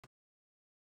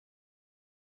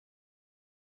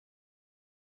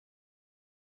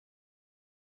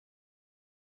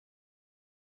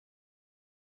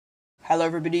Hello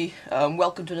everybody,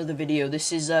 welcome to another video.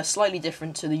 This is slightly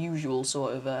different to the usual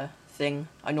sort of thing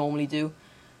I normally do.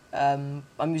 I'm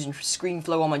using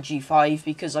ScreenFlow on my G5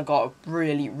 because I got a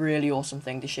really awesome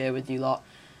thing to share with you lot.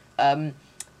 I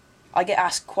get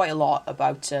asked quite a lot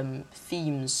about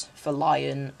themes for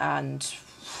Lion and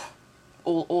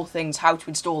all things how to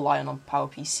install Lion on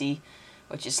PowerPC,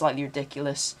 which is slightly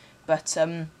ridiculous. But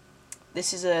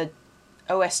this is a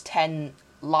OS X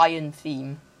Lion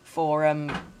theme for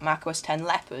macOS X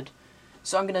Leopard.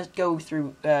 So I'm going to go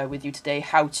through with you today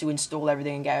how to install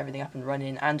everything and get everything up and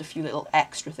running, and a few little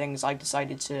extra things I've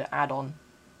decided to add on.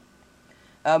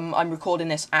 I'm recording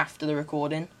this after the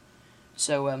recording,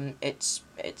 so I'm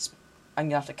going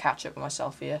to have to catch up with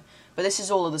myself here. But this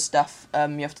is all of the stuff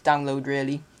you have to download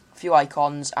really. A few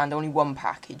icons and only one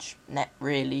package,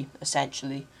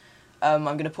 essentially. I'm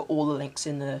going to put all the links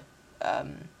in the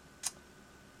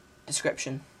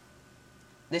description.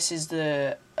 This is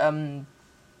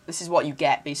what you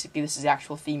get basically. This is the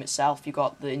actual theme itself. You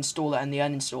got the installer and the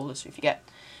uninstaller. So if you get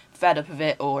fed up of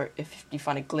it, or if you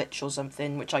find a glitch or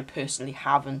something, which I personally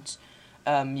haven't,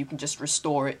 you can just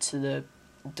restore it to the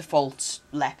default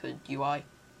Leopard UI.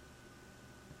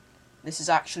 This is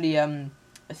actually a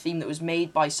theme that was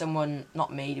made by someone,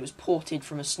 it was ported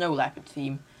from a Snow Leopard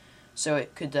theme, so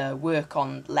it could work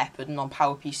on Leopard and on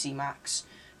PowerPC Macs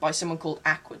by someone called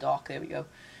AQUADock. There we go.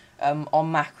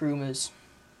 On MacRumors.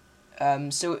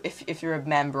 So if you're a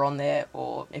member on there,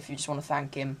 or if you just want to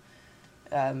thank him,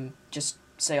 just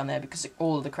say on there, because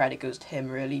all of the credit goes to him.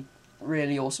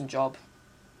 Really awesome job.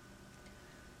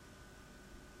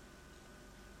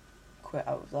 Quit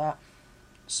out of that.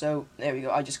 So there we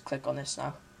go. I just click on this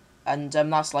now, and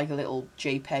that's like a little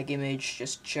JPEG image,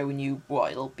 just showing you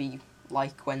what it'll be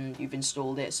like when you've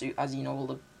installed it. So as you know, all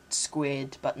the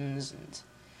squared buttons and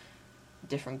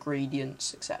different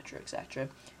gradients, etc.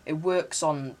 It works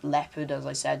on Leopard, as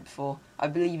I said before. I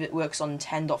believe it works on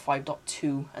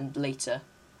 10.5.2 and later,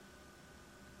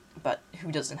 but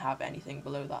who doesn't have anything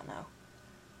below that now?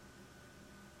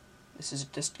 This is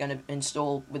just going to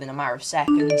install within a matter of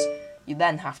seconds. You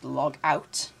then have to log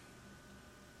out,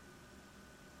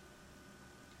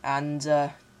 and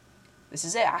this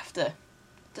is it after.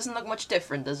 Doesn't look much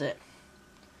different, does it?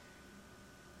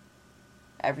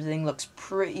 Everything looks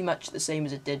pretty much the same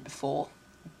as it did before,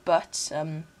 but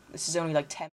this is only like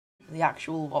 10 the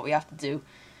actual what we have to do.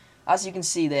 As you can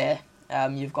see there,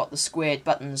 you've got the squared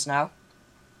buttons now,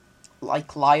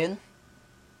 like Lion.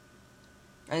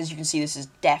 And as you can see, this is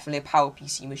definitely a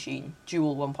PowerPC machine,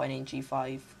 dual 1.8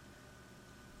 G5.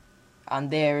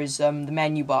 And there is the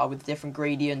menu bar with different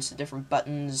gradients, the different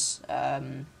buttons.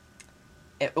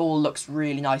 It all looks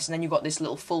really nice, and then you've got this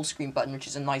little full screen button, which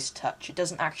is a nice touch. It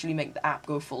doesn't actually make the app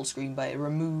go full screen, but it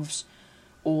removes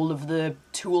all of the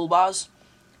toolbars,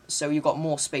 so you've got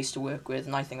more space to work with,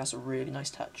 and I think that's a really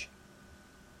nice touch.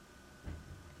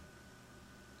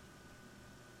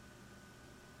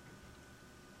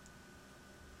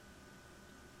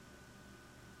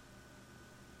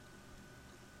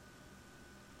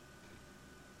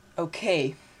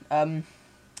 Okay,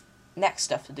 next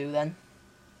stuff to do then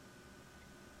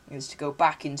is to go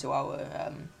back into our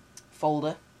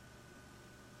folder,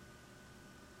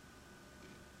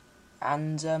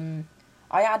 and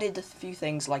I added a few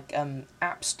things like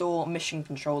App Store, Mission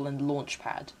Control, and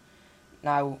Launchpad.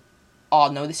 Now,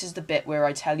 this is the bit where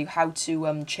I tell you how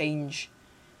to change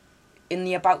in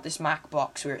the About This Mac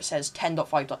box where it says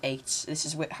 10.5.8. This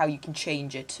is how you can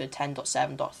change it to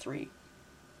 10.7.3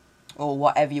 or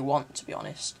whatever you want, to be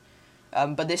honest.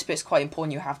 But this bit's quite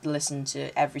important. You have to listen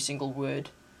to every single word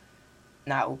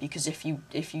now, because if you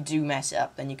do mess it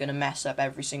up, then you're going to mess up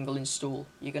every single install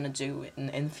you're going to do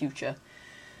in the future.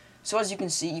 So as you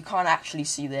can see, you can't actually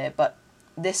see there, but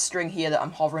this string here that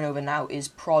I'm hovering over now is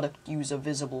product user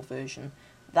visible version.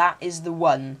 That is the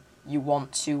one you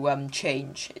want to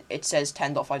change. It says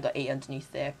 10.5.8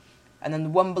 underneath there, and then the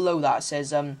one below that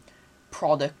says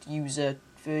product user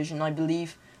version, I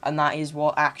believe, and that is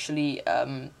what actually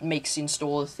makes the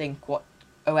installer think what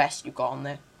OS you got on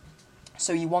there.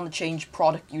 So you want to change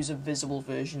product user visible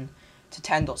version to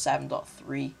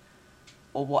 10.7.3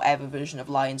 or whatever version of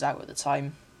Lion's out at the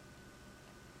time.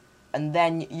 And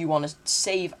then you want to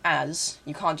save as.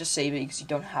 You can't just save it because you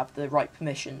don't have the right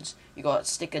permissions. You got to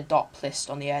stick a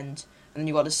 .plist on the end, and then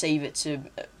you got to save it to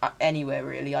anywhere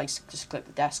really. I just click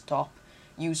the desktop,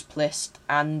 use plist,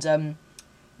 and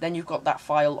then you've got that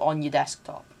file on your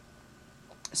desktop.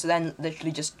 So then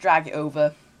literally just drag it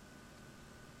over,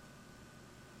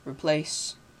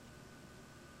 replace,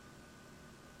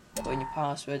 put in your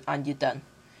password, and you're done.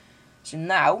 So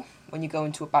now, when you go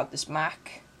into About This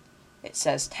Mac, it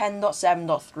says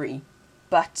 10.7.3,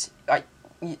 but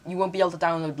you won't be able to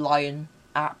download Lion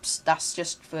apps. That's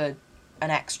just for an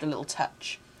extra little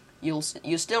touch. You're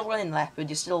still running Leopard.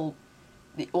 You're still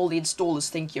all the installers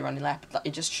think you're running Leopard.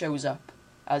 It just shows up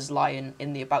as Lion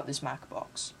in the About This Mac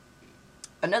box.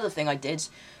 Another thing I did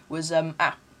was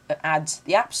add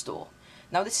the App Store.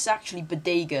 Now this is actually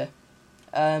Bodega.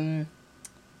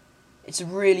 It's a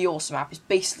really awesome app. It's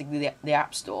basically the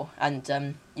App Store, and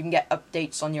you can get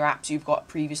updates on your apps you've got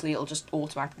previously. It'll just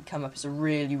automatically come up. It's a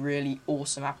really, really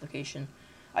awesome application.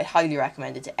 I highly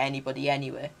recommend it to anybody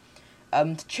anywhere.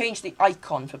 To change the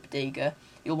icon for Bodega,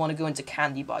 you'll want to go into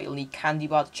Candy Bar. You'll need Candy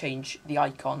Bar to change the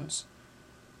icons.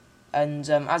 And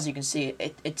as you can see,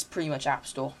 it's pretty much App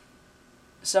Store.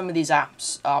 Some of these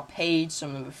apps are paid, some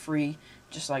of them are free,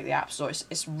 just like the App Store.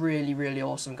 It's really, really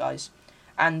awesome, guys.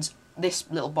 And this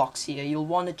little box here, you'll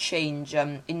want to change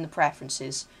in the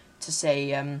preferences to say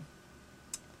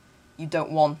you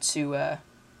don't want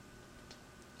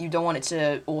it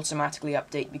to automatically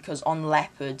update, because on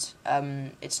Leopard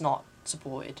it's not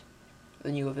supported,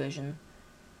 the newer version.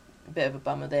 A bit of a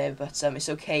bummer there, but it's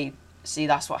okay. See,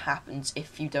 that's what happens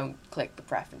if you don't click the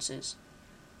preferences.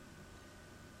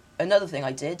 Another thing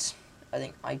I did, I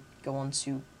think I go on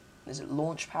to, is it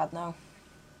Launchpad now?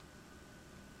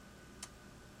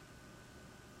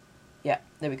 Yeah,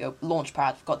 there we go.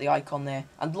 Launchpad. I've got the icon there,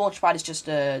 and Launchpad is just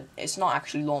it's not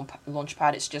actually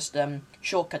Launchpad. It's just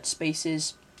shortcut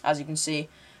spaces, as you can see.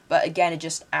 But again, it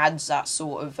just adds that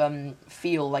sort of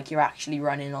feel like you're actually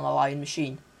running on a Lion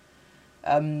machine.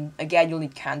 Again, you'll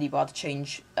need Candy Bar to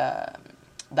change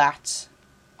that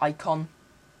icon,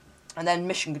 and then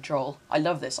Mission Control. I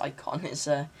love this icon.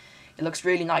 It looks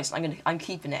really nice. I'm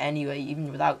keeping it anyway,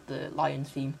 even without the Lion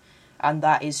theme, and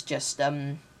that is just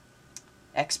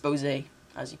Expose,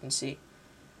 as you can see.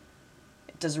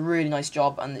 It does a really nice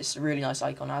job, and it's a really nice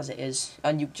icon as it is.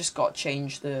 And you've just got to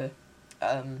change the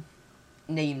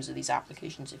names of these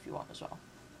applications if you want as well.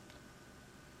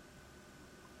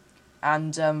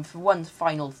 And for one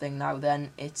final thing now,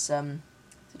 then, it's to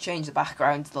change the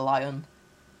background to the Lion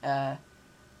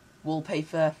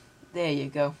wallpaper. There you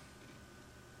go.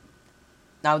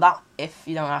 Now that, if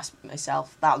you don't ask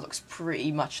myself, that looks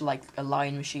pretty much like a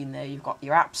Lion machine there. You've got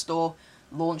your App Store,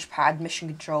 Launchpad, Mission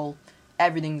Control,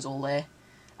 everything's all there.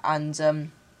 And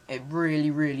it really,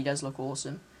 really does look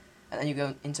awesome. And then you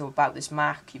go into About This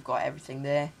Mac, you've got everything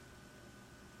there.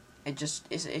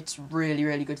 It's really,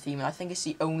 really good theme, and I think it's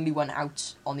the only one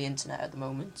out on the internet at the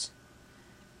moment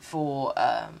for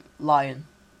Lion.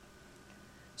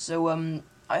 So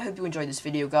I hope you enjoyed this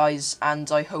video, guys,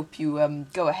 and I hope you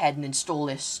go ahead and install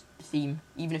this theme,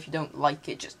 even if you don't like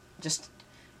it, just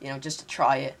to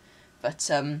try it. But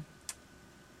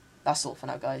that's all for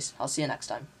now, guys. I'll see you next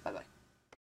time. Bye bye.